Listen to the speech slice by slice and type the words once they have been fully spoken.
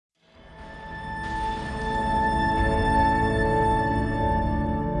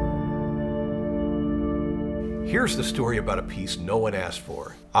Here's the story about a piece no one asked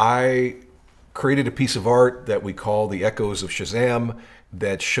for. I created a piece of art that we call the Echoes of Shazam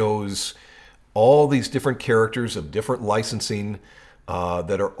that shows all these different characters of different licensing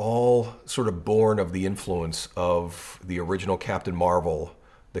that are all sort of born of the influence of the original Captain Marvel,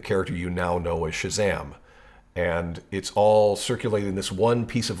 the character you now know as Shazam. And it's all circulated in this one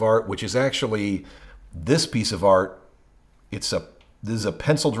piece of art, which is actually this piece of art. This is a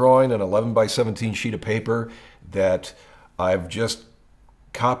pencil drawing, an 11 by 17 sheet of paper that I've just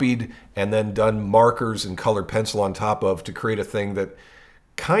copied and then done markers and colored pencil on top of to create a thing that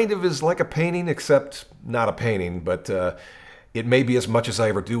kind of is like a painting, except not a painting, but it may be as much as I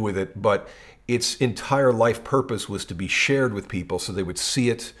ever do with it. But its entire life purpose was to be shared with people so they would see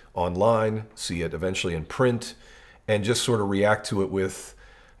it online, see it eventually in print, and just sort of react to it with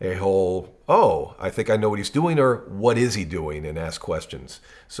a whole, oh, I think I know what he's doing, or what is he doing, and ask questions.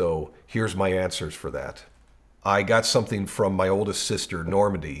 So here's my answers for that. I got something from my oldest sister,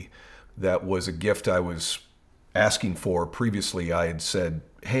 Normandy, that was a gift I was asking for previously. I had said,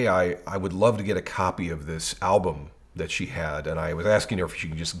 hey, I would love to get a copy of this album that she had, and I was asking her if she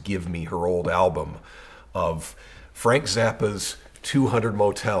could just give me her old album of Frank Zappa's 200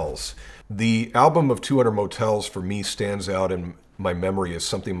 Motels. The album of 200 Motels for me stands out in my memory as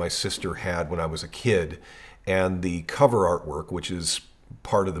something my sister had when I was a kid, and the cover artwork, which is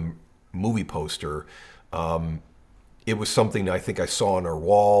part of the movie poster, it was something I think I saw on her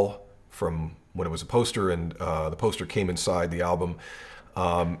wall from when it was a poster, and the poster came inside the album.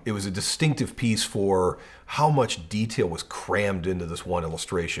 It was a distinctive piece for how much detail was crammed into this one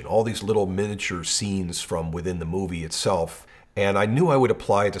illustration. All these little miniature scenes from within the movie itself. And I knew I would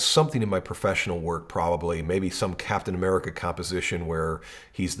apply it to something in my professional work, probably. Maybe some Captain America composition where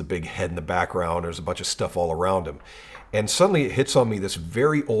he's the big head in the background. There's a bunch of stuff all around him. And suddenly it hits on me this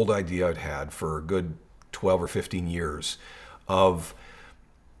very old idea I'd had for a good 12 or 15 years of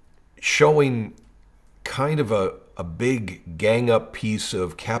showing kind of a big gang-up piece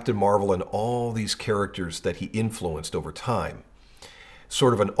of Captain Marvel and all these characters that he influenced over time.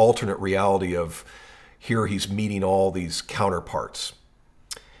 Sort of an alternate reality of here he's meeting all these counterparts.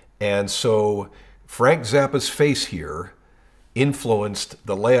 And so Frank Zappa's face here influenced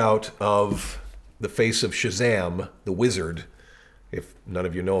the layout of the face of Shazam, the wizard, if none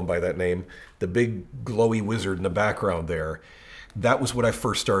of you know him by that name, the big glowy wizard in the background there. That was what I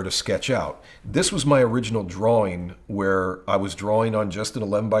first started to sketch out. This was my original drawing, where I was drawing on just an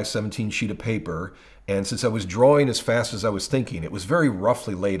 11 by 17 sheet of paper. And since I was drawing as fast as I was thinking, it was very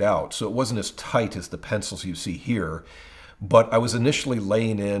roughly laid out. So it wasn't as tight as the pencils you see here. But I was initially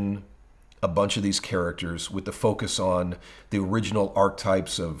laying in a bunch of these characters with the focus on the original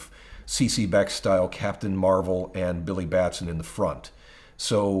archetypes of C.C. Beck style Captain Marvel and Billy Batson in the front.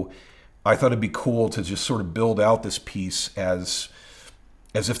 So I thought it'd be cool to just sort of build out this piece as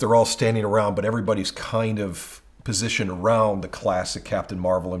if they're all standing around, but everybody's kind of positioned around the classic Captain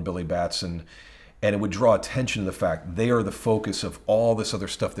Marvel and Billy Batson. And it would draw attention to the fact they are the focus of all this other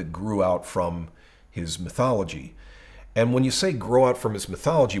stuff that grew out from his mythology. And when you say grow out from his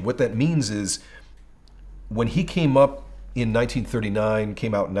mythology, what that means is when he came up in 1939,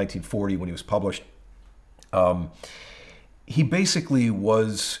 came out in 1940 when he was published, he basically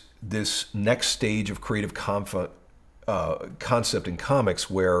was this next stage of creative concept in comics,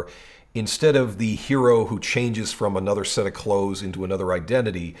 where instead of the hero who changes from another set of clothes into another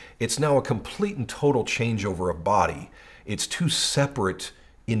identity, it's now a complete and total changeover of body. It's two separate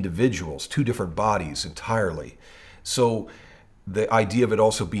individuals, two different bodies entirely. So the idea of it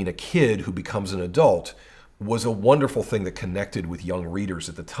also being a kid who becomes an adult was a wonderful thing that connected with young readers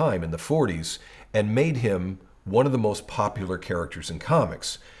at the time in the 40s and made him one of the most popular characters in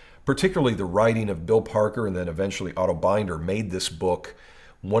comics. Particularly the writing of Bill Parker and then eventually Otto Binder made this book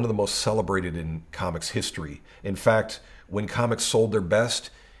one of the most celebrated in comics history. In fact, when comics sold their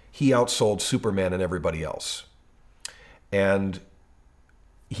best, he outsold Superman and everybody else. And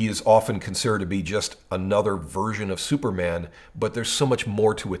he is often considered to be just another version of Superman, but there's so much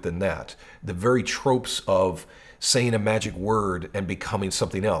more to it than that. The very tropes of saying a magic word and becoming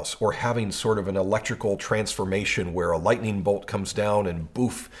something else, or having sort of an electrical transformation where a lightning bolt comes down and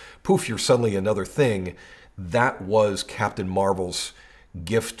poof, you're suddenly another thing. That was Captain Marvel's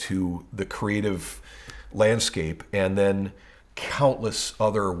gift to the creative landscape, and then countless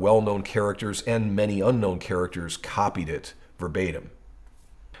other well-known characters and many unknown characters copied it verbatim.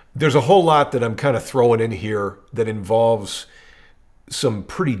 There's a whole lot that I'm kind of throwing in here that involves some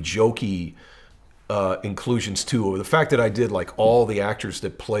pretty jokey inclusions too. The fact that I did like all the actors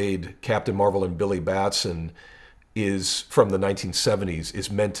that played Captain Marvel and Billy Batson is from the 1970s is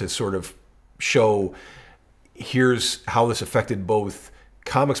meant to sort of show here's how this affected both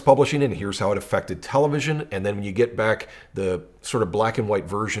comics publishing, and here's how it affected television. And then when you get back, the sort of black and white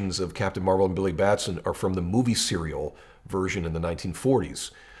versions of Captain Marvel and Billy Batson are from the movie serial version in the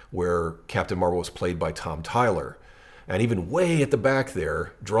 1940s, where Captain Marvel was played by Tom Tyler. And even way at the back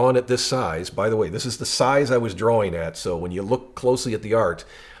there, drawn at this size, by the way, this is the size I was drawing at, so when you look closely at the art,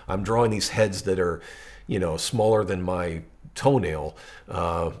 I'm drawing these heads that are, you know, smaller than my toenail,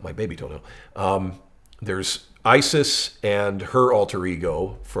 my baby toenail. There's Isis and her alter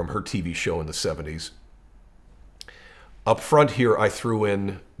ego from her TV show in the 70s. Up front here, I threw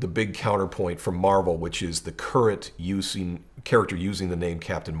in the big counterpoint from Marvel, which is the current character using the name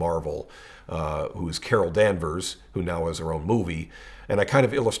Captain Marvel, who is Carol Danvers, who now has her own movie. And I kind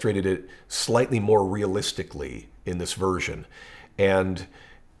of illustrated it slightly more realistically in this version. And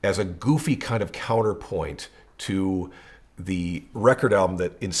as a goofy kind of counterpoint to the record album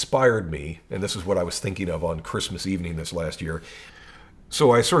that inspired me, and this is what I was thinking of on Christmas evening this last year.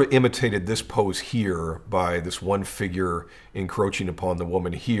 So I sort of imitated this pose here by this one figure encroaching upon the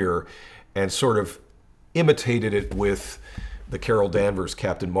woman here, and sort of imitated it with the Carol Danvers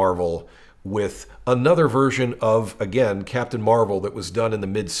Captain Marvel, with another version of, again, Captain Marvel that was done in the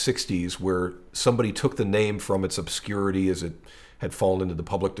mid-60s, where somebody took the name from its obscurity as it had fallen into the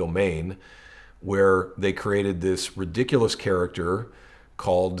public domain, where they created this ridiculous character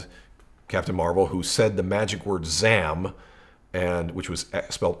called Captain Marvel, who said the magic word Zam, and which was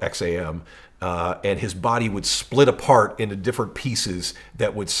spelled X-A-M, and his body would split apart into different pieces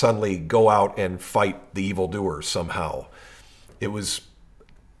that would suddenly go out and fight the evildoers somehow. It was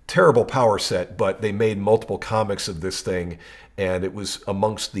terrible power set, but they made multiple comics of this thing, and it was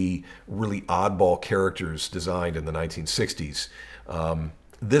amongst the really oddball characters designed in the 1960s.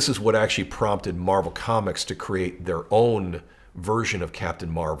 This is what actually prompted Marvel Comics to create their own version of Captain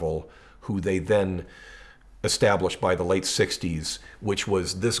Marvel, who they then established by the late 60s, which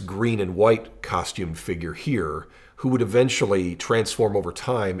was this green and white costume figure here, who would eventually transform over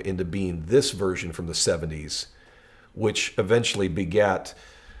time into being this version from the 70s, which eventually begat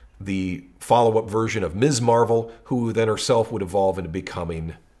the follow-up version of Ms. Marvel, who then herself would evolve into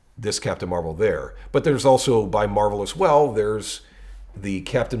becoming this Captain Marvel there. But there's also, by Marvel as well, there's the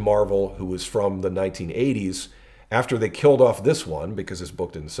Captain Marvel who was from the 1980s. After they killed off this one, because this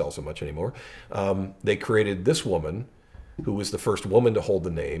book didn't sell so much anymore, they created this woman, who was the first woman to hold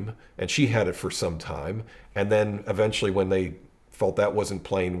the name, and she had it for some time. And then eventually, when they felt that wasn't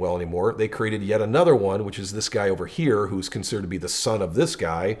playing well anymore, they created yet another one, which is this guy over here, who's considered to be the son of this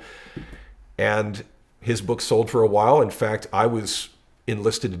guy. And his book sold for a while. In fact, I was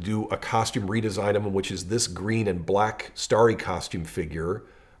enlisted to do a costume redesign of him, which is this green and black starry costume figure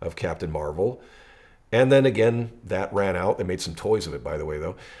of Captain Marvel. And then again, that ran out. They made some toys of it, by the way,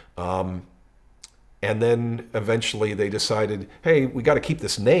 though. And then eventually they decided, hey, we got to keep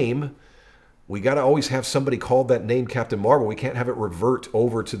this name. We got to always have somebody called that name Captain Marvel. We can't have it revert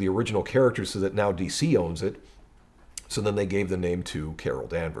over to the original character so that now DC owns it. So then they gave the name to Carol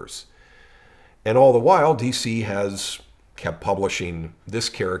Danvers. And all the while, DC has kept publishing this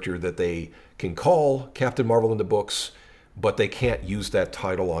character that they can call Captain Marvel in the books, but they can't use that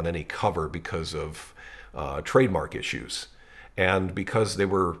title on any cover because of trademark issues. And because they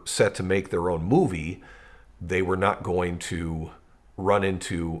were set to make their own movie, they were not going to run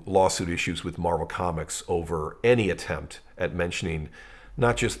into lawsuit issues with Marvel Comics over any attempt at mentioning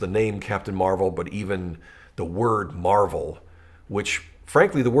not just the name Captain Marvel, but even the word Marvel, which,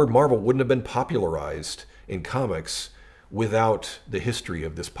 frankly, the word Marvel wouldn't have been popularized in comics without the history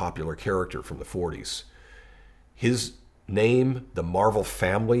of this popular character from the 40s. His name, the Marvel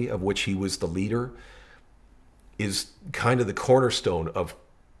family of which he was the leader, is kind of the cornerstone of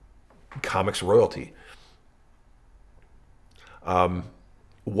comics royalty.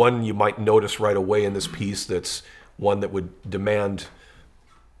 One you might notice right away in this piece that's one that would demand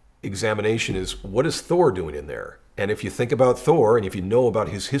examination is, what is Thor doing in there? And if you think about Thor, and if you know about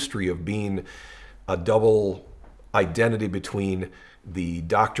his history of being a double identity between the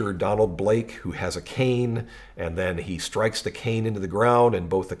Dr. Donald Blake, who has a cane, and then he strikes the cane into the ground, and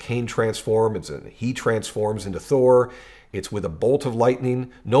both the cane transforms and he transforms into Thor. It's with a bolt of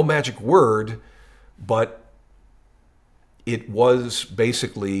lightning, no magic word, but it was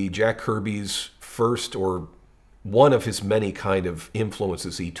basically Jack Kirby's first, or one of his many kind of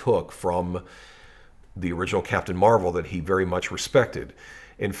influences he took from the original Captain Marvel that he very much respected.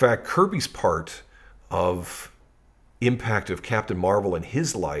 In fact, Kirby's part of impact of Captain Marvel in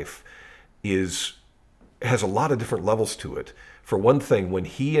his life has a lot of different levels to it. For one thing, when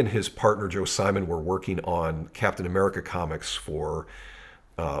he and his partner Joe Simon were working on Captain America comics for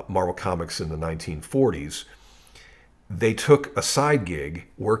Marvel Comics in the 1940s, they took a side gig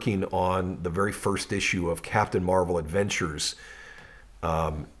working on the very first issue of Captain Marvel Adventures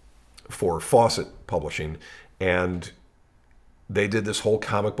for Fawcett Publishing, and they did this whole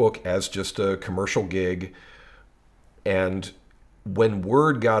comic book as just a commercial gig. And when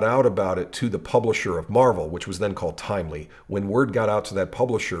word got out about it to the publisher of Marvel, which was then called Timely, when word got out to that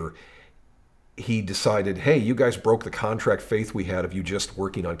publisher, he decided, hey, you guys broke the contract faith we had of you just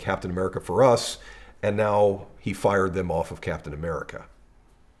working on Captain America for us, and now he fired them off of Captain America.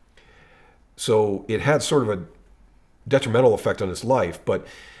 So it had sort of a detrimental effect on his life, but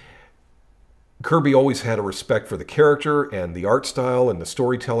Kirby always had a respect for the character and the art style and the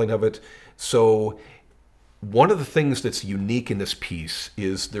storytelling of it. So one of the things that's unique in this piece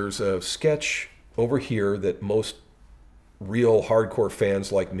is there's a sketch over here that most real hardcore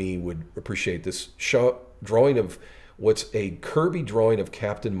fans like me would appreciate. This drawing of what's a Kirby drawing of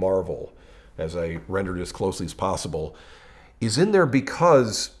Captain Marvel, as I rendered it as closely as possible, is in there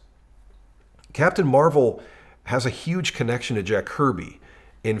because Captain Marvel has a huge connection to Jack Kirby.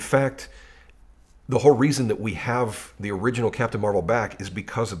 In fact, the whole reason that we have the original Captain Marvel back is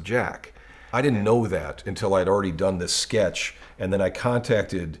because of Jack. I didn't know that until I'd already done this sketch, and then I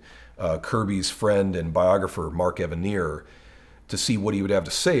contacted Kirby's friend and biographer, Mark Evanier, to see what he would have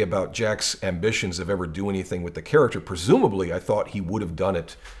to say about Jack's ambitions of ever do anything with the character. Presumably, I thought he would have done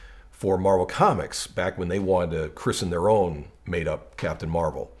it for Marvel Comics back when they wanted to christen their own made-up Captain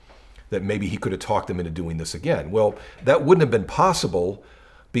Marvel, that maybe he could have talked them into doing this again. Well, that wouldn't have been possible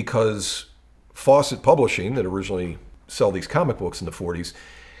because Fawcett Publishing, that originally sold these comic books in the 40s,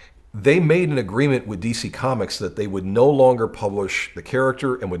 they made an agreement with DC Comics that they would no longer publish the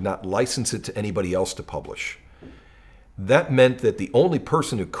character and would not license it to anybody else to publish. That meant that the only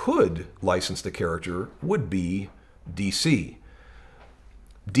person who could license the character would be DC.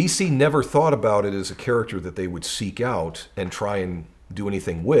 DC never thought about it as a character that they would seek out and try and do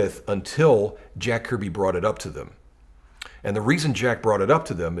anything with until Jack Kirby brought it up to them. And the reason Jack brought it up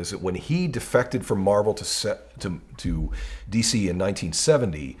to them is that when he defected from Marvel to DC in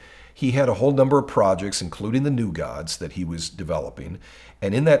 1970, he had a whole number of projects, including the New Gods, that he was developing.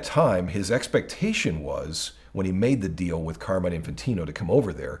 And in that time, his expectation was, when he made the deal with Carmine Infantino to come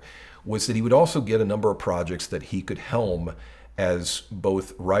over there, was that he would also get a number of projects that he could helm as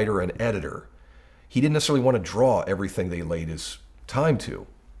both writer and editor. He didn't necessarily want to draw everything they laid his time to.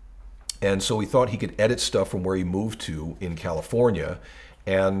 And so he thought he could edit stuff from where he moved to in California,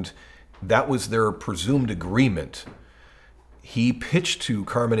 and that was their presumed agreement. He pitched to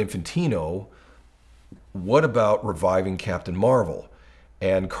Carmine Infantino, what about reviving Captain Marvel?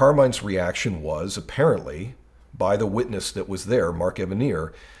 And Carmine's reaction was, apparently, by the witness that was there, Mark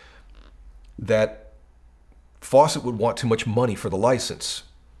Evanier, that Fawcett would want too much money for the license.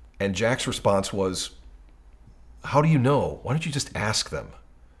 And Jack's response was, how do you know? Why don't you just ask them?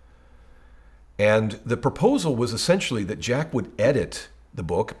 And the proposal was essentially that Jack would edit the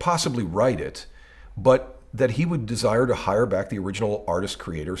book, possibly write it, but that he would desire to hire back the original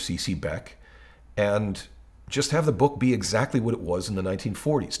artist-creator, C.C. Beck, and just have the book be exactly what it was in the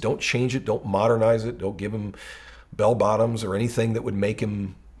 1940s. Don't change it, don't modernize it, don't give him bell-bottoms or anything that would make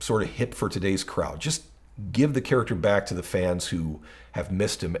him sort of hip for today's crowd. Just give the character back to the fans who have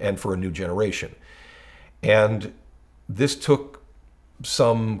missed him and for a new generation. And this took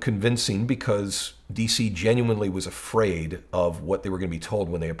some convincing because DC genuinely was afraid of what they were going to be told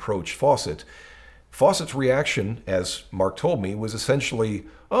when they approached Fawcett. Fawcett's reaction, as Mark told me, was essentially,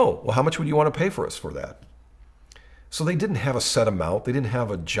 oh, well, how much would you want to pay for us for that? So they didn't have a set amount. They didn't have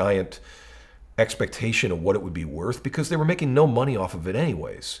a giant expectation of what it would be worth because they were making no money off of it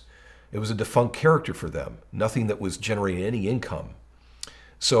anyways. It was a defunct character for them, nothing that was generating any income.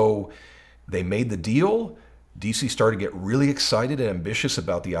 So they made the deal. DC started to get really excited and ambitious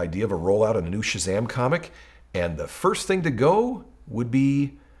about the idea of a rollout of a new Shazam comic, and the first thing to go would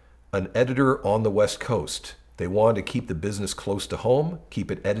be an editor on the West Coast. They wanted to keep the business close to home,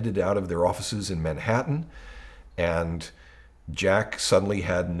 keep it edited out of their offices in Manhattan, and Jack suddenly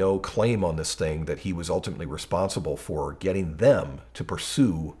had no claim on this thing that he was ultimately responsible for getting them to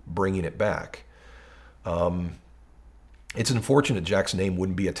pursue bringing it back. It's unfortunate Jack's name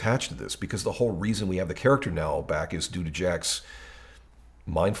wouldn't be attached to this because the whole reason we have the character now back is due to Jack's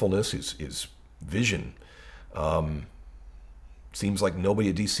mindfulness, his vision. Seems like nobody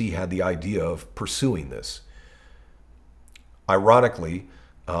at DC had the idea of pursuing this. Ironically,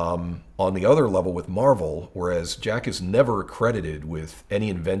 on the other level with Marvel, whereas Jack is never credited with any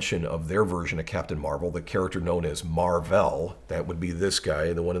invention of their version of Captain Marvel, the character known as Marvel, that would be this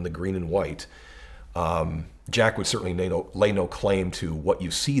guy, the one in the green and white, Jack would certainly lay no claim to what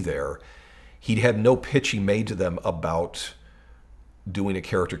you see there. He had no pitch he made to them about doing a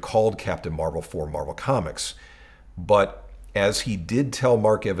character called Captain Marvel for Marvel Comics. But as he did tell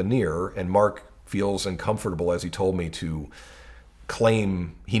Mark Evanier, and Mark feels uncomfortable, as he told me, to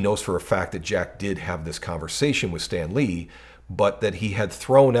claim he knows for a fact that Jack did have this conversation with Stan Lee, but that he had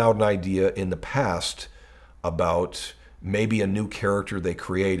thrown out an idea in the past about maybe a new character they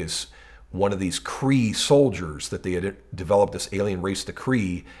create is one of these Kree soldiers, that they had developed this alien race, the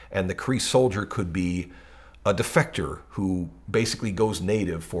Kree, and the Kree soldier could be a defector who basically goes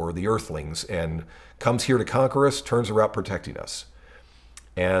native for the Earthlings and comes here to conquer us, turns around protecting us.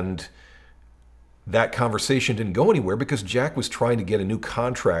 And that conversation didn't go anywhere because Jack was trying to get a new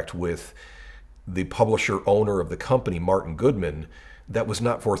contract with the publisher owner of the company, Martin Goodman, that was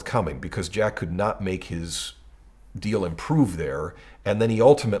not forthcoming because Jack could not make his deal improve there. And then he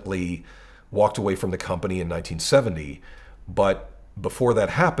ultimately walked away from the company in 1970. But before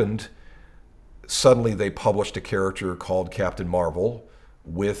that happened, suddenly they published a character called Captain Marvel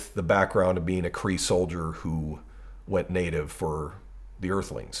with the background of being a Kree soldier who went native for the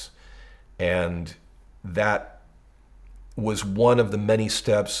Earthlings. And that was one of the many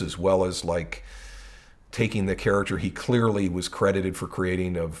steps, as well as like taking the character he clearly was credited for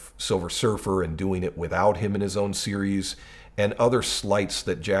creating of Silver Surfer and doing it without him in his own series, and other slights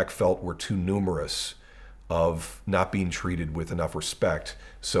that Jack felt were too numerous of not being treated with enough respect.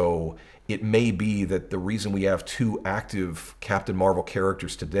 So it may be that the reason we have two active Captain Marvel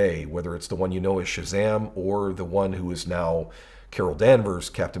characters today, whether it's the one you know as Shazam or the one who is now Carol Danvers'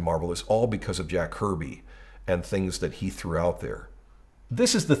 Captain Marvel, is all because of Jack Kirby and things that he threw out there.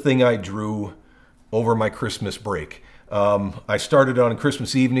 This is the thing I drew over my Christmas break. I started on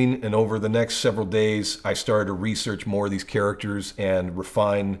Christmas evening, and over the next several days, I started to research more of these characters and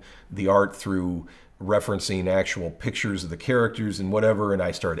refine the art through referencing actual pictures of the characters and whatever, and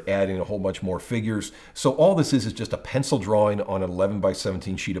I started adding a whole bunch more figures. So all this is just a pencil drawing on an 11 by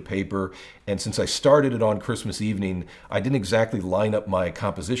 17 sheet of paper, and since I started it on Christmas evening, I didn't exactly line up my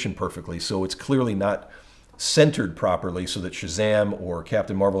composition perfectly, so it's clearly not centered properly so that Shazam or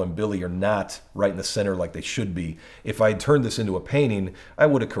Captain Marvel and Billy are not right in the center like they should be. If I had turned this into a painting, I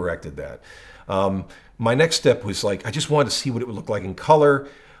would have corrected that. My next step was like, I just wanted to see what it would look like in color.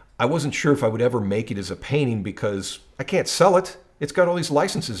 I wasn't sure if I would ever make it as a painting because I can't sell it. It's got all these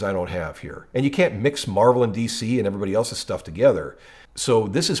licenses I don't have here. And you can't mix Marvel and DC and everybody else's stuff together. So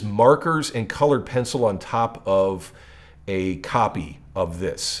this is markers and colored pencil on top of a copy of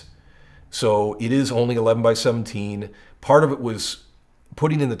this. So it is only 11 by 17. Part of it was,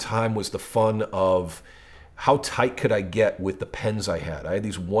 putting in the time was the fun of how tight could I get with the pens I had. I had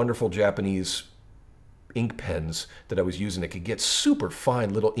these wonderful Japanese ink pens that I was using that could get super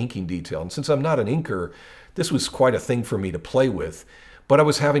fine little inking detail. And since I'm not an inker, this was quite a thing for me to play with. But I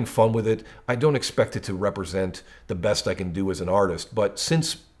was having fun with it. I don't expect it to represent the best I can do as an artist. But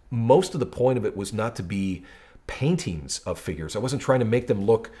since most of the point of it was not to be paintings of figures, I wasn't trying to make them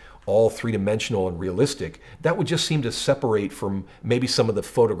look all three-dimensional and realistic. That would just seem to separate from maybe some of the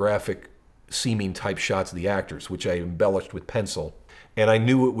photographic seeming type shots of the actors, which I embellished with pencil. And I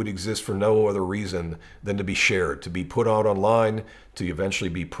knew it would exist for no other reason than to be shared, to be put out online, to eventually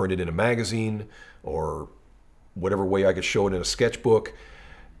be printed in a magazine, or whatever way I could show it in a sketchbook,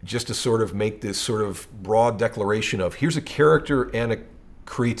 just to sort of make this sort of broad declaration of, here's a character and a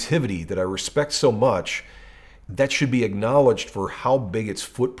creativity that I respect so much that should be acknowledged for how big its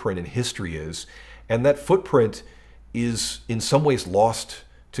footprint in history is. And that footprint is in some ways lost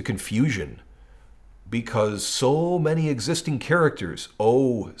to confusion because so many existing characters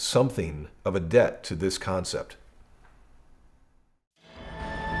owe something of a debt to this concept.